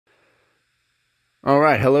All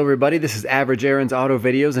right, hello everybody. This is Average Aaron's Auto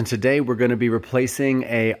Videos, and today we're going to be replacing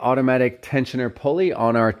a automatic tensioner pulley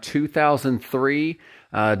on our 2003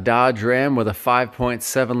 Dodge Ram with a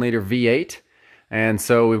 5.7 liter V8. And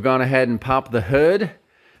so we've gone ahead and popped the hood.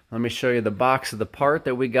 Let me show you the box of the part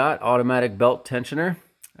that we got, automatic belt tensioner.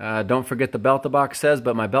 Don't forget the belt the box says,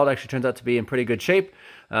 but my belt actually turns out to be in pretty good shape,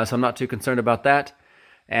 so I'm not too concerned about that.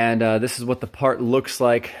 And this is what the part looks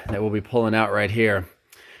like that we'll be pulling out right here.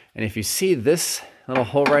 And if you see this little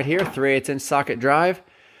hole right here, 3/8" socket drive,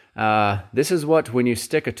 this is what, when you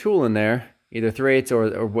stick a tool in there, either 3/8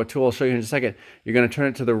 or what tool I'll show you in a second, you're going to turn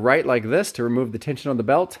it to the right like this to remove the tension on the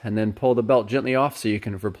belt, and then pull the belt gently off so you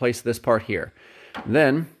can replace this part here.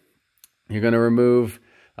 Then you're going to remove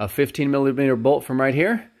a 15mm bolt from right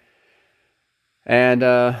here and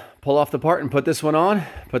pull off the part and put this one on,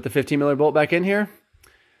 put the 15mm bolt back in here,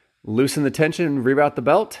 loosen the tension, reroute the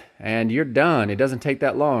belt, and you're done. It doesn't take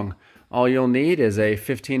that long. All you'll need is a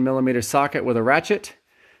 15mm socket with a ratchet,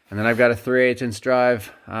 and then I've got a 3/8"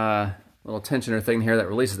 drive little tensioner thing here that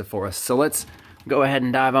releases it for us. So let's go ahead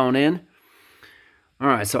and dive on in. All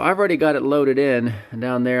right, so I've already got it loaded in, and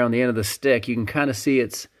down there on the end of the stick, you can kind of see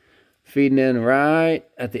it's feeding in right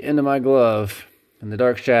at the end of my glove in the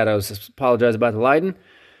dark shadows. Apologize about the lighting.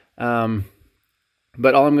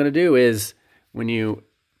 But all I'm going to do is, when you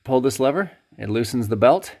pull this lever, it loosens the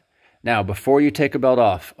belt. Now, before you take a belt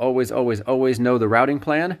off, always know the routing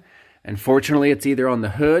plan. And fortunately, it's either on the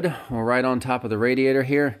hood or right on top of the radiator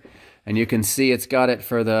here. And you can see it's got it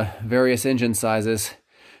for the various engine sizes.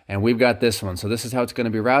 And we've got this one. So this is how it's going to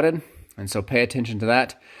be routed. And so pay attention to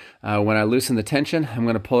that. When I loosen the tension, I'm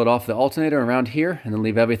going to pull it off the alternator around here and then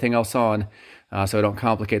leave everything else on so I don't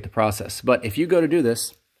complicate the process. But if you go to do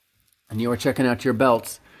this and you are checking out your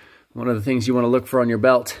belts, one of the things you want to look for on your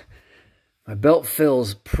belt, my belt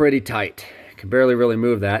feels pretty tight. I can barely really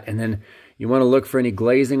move that. And then you want to look for any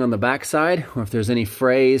glazing on the backside, or if there's any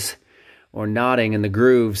frays or knotting in the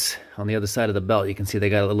grooves on the other side of the belt. You can see they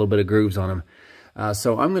got a little bit of grooves on them.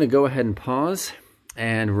 So I'm going to go ahead and pause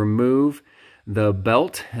and remove the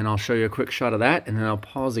belt, and I'll show you a quick shot of that, and then I'll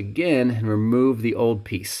pause again and remove the old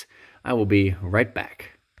piece. I will be right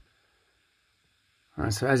back. All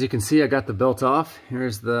right, so as you can see, I got the belt off.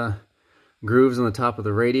 Here's the grooves on the top of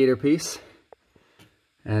the radiator piece.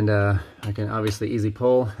 And I can obviously easily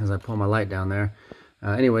pull as I pull my light down there.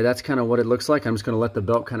 Anyway, that's kind of what it looks like. I'm just going to let the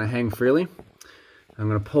belt kind of hang freely. I'm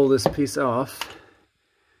going to pull this piece off.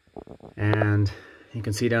 And you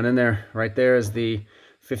can see down in there, right there is the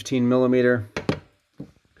 15mm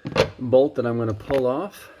bolt that I'm going to pull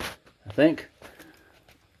off, I think.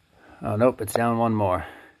 Oh, nope, it's down one more.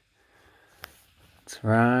 It's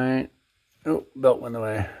right, oh, belt went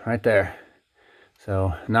away, right there.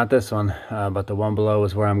 So, not this one, but the one below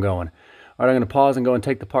is where I'm going. All right, I'm going to pause and go and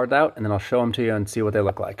take the part out, and then I'll show them to you and see what they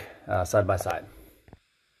look like, side by side.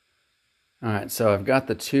 All right, so I've got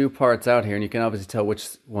the two parts out here, and you can obviously tell which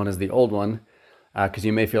one is the old one, because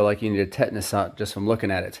you may feel like you need a tetanus shot just from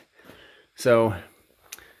looking at it. So,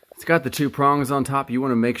 it's got the two prongs on top. You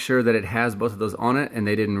want to make sure that it has both of those on it, and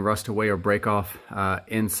they didn't rust away or break off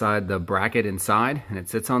inside the bracket inside, and it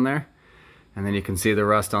sits on there. And then you can see the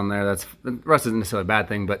rust on there. Rust isn't necessarily a bad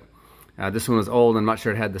thing, but this one was old. I'm not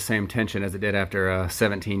sure it had the same tension as it did after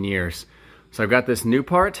 17 years. So I've got this new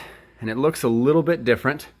part, and it looks a little bit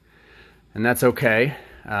different, and that's okay.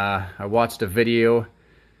 I watched a video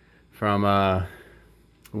from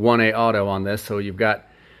 1A Auto on this. So you've got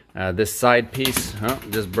this side piece. Oh,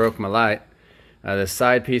 just broke my light. This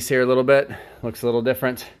side piece here a little bit. Looks a little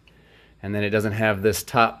different. And then it doesn't have this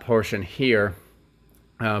top portion here.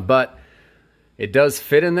 But it does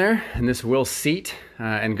fit in there, and this will seat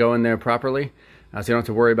and go in there properly, so you don't have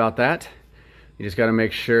to worry about that. You just got to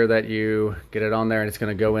make sure that you get it on there, and it's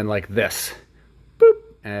going to go in like this.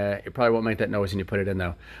 Boop! You probably won't make that noise when you put it in,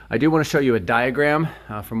 though. I do want to show you a diagram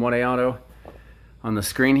from 1A Auto on the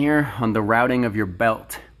screen here on the routing of your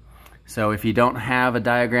belt. So if you don't have a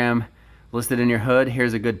diagram listed in your hood,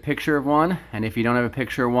 here's a good picture of one. And if you don't have a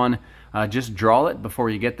picture of one, just draw it before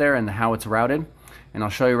you get there and how it's routed. And I'll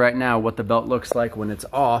show you right now what the belt looks like when it's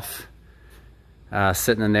off,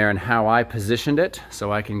 sitting in there, and how I positioned it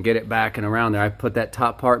so I can get it back and around there. I put that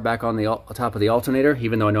top part back on the top of the alternator,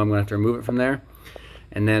 even though I know I'm going to have to remove it from there.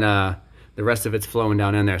 And then the rest of it's flowing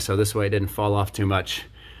down in there, so this way it didn't fall off too much.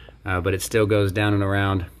 But it still goes down and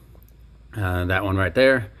around that one right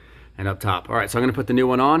there and up top. All right, so I'm going to put the new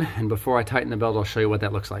one on, and before I tighten the belt, I'll show you what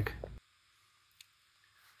that looks like.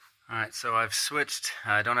 All right, so I've switched.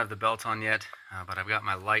 I don't have the belt on yet, but I've got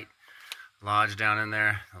my light lodged down in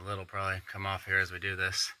there. The lid will probably come off here as we do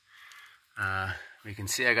this. You can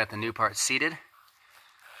see I got the new part seated.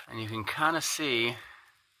 And you can kind of see,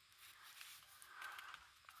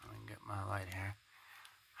 let me get my light here,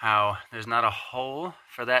 how there's not a hole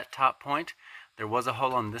for that top point. There was a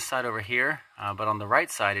hole on this side over here, but on the right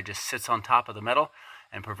side it just sits on top of the metal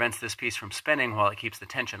and prevents this piece from spinning while it keeps the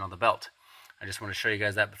tension on the belt. I just want to show you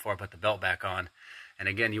guys that before I put the belt back on. And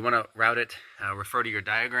again, you want to route it, refer to your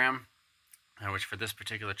diagram, which for this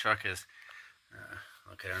particular truck is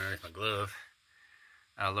located underneath my glove,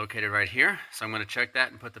 located right here. So I'm going to check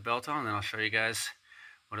that and put the belt on, and then I'll show you guys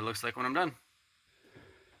what it looks like when I'm done.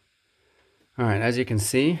 Alright, as you can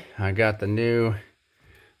see, I got the new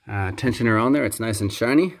tensioner on there. It's nice and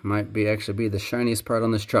shiny. Might be actually be the shiniest part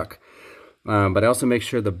on this truck. But I also make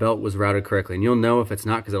sure the belt was routed correctly. And you'll know if it's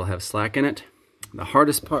not because it'll have slack in it. The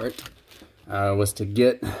hardest part was to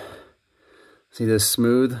get, see this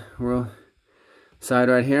smooth side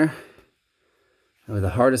right here? The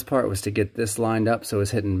hardest part was to get this lined up so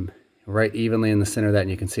it's hitting right evenly in the center of that,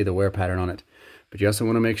 and you can see the wear pattern on it. But you also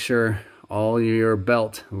want to make sure all your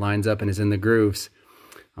belt lines up and is in the grooves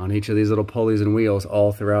on each of these little pulleys and wheels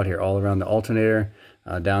all throughout here, all around the alternator,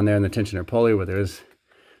 down there in the tensioner pulley where there's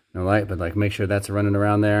no light, but like make sure that's running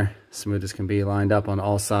around there, smooth as can be, lined up on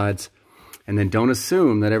all sides. And then don't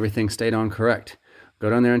assume that everything stayed on correct. Go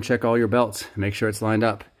down there and check all your belts, make sure it's lined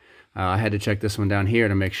up. I had to check this one down here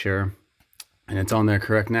to make sure, and it's on there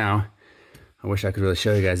correct now. I wish I could really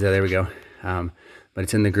show you guys. There we go. But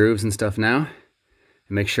it's in the grooves and stuff now.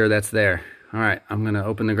 And make sure that's there. All right, I'm gonna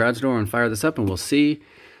open the garage door and fire this up, and we'll see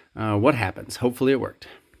what happens. Hopefully it worked.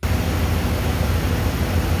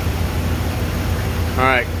 All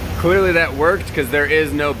right, clearly that worked because there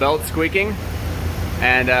is no belt squeaking,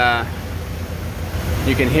 and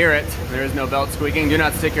you can hear it. There is no belt squeaking. Do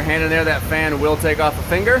not stick your hand in there. That fan will take off a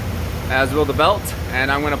finger, as will the belt.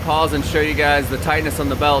 And I'm gonna pause and show you guys the tightness on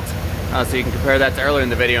the belt so you can compare that to earlier in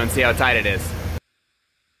the video and see how tight it is.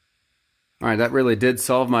 All right, that really did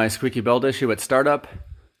solve my squeaky belt issue at startup.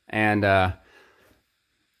 And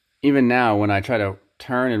even now, when I try to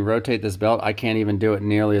turn and rotate this belt, I can't even do it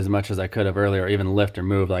nearly as much as I could have earlier, or even lift or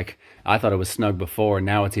move. Like, I thought it was snug before, and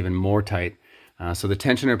now it's even more tight. So the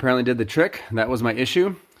tensioner apparently did the trick. That was my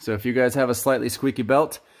issue. So if you guys have a slightly squeaky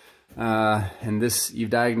belt, and you've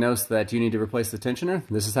diagnosed that you need to replace the tensioner,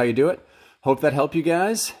 this is how you do it. Hope that helped you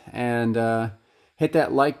guys, and hit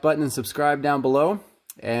that like button and subscribe down below.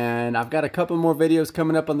 And I've got a couple more videos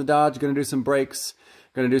coming up on the Dodge. Gonna do some brakes,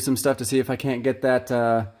 gonna do some stuff to see if I can't get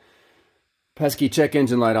that pesky check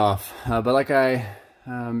engine light off. But like I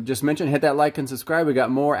just mentioned, hit that like and subscribe. We got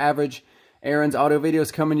more average Aaron's auto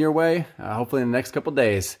videos coming your way, hopefully in the next couple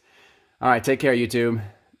days. All right, take care, YouTube.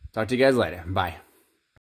 Talk to you guys later. Bye.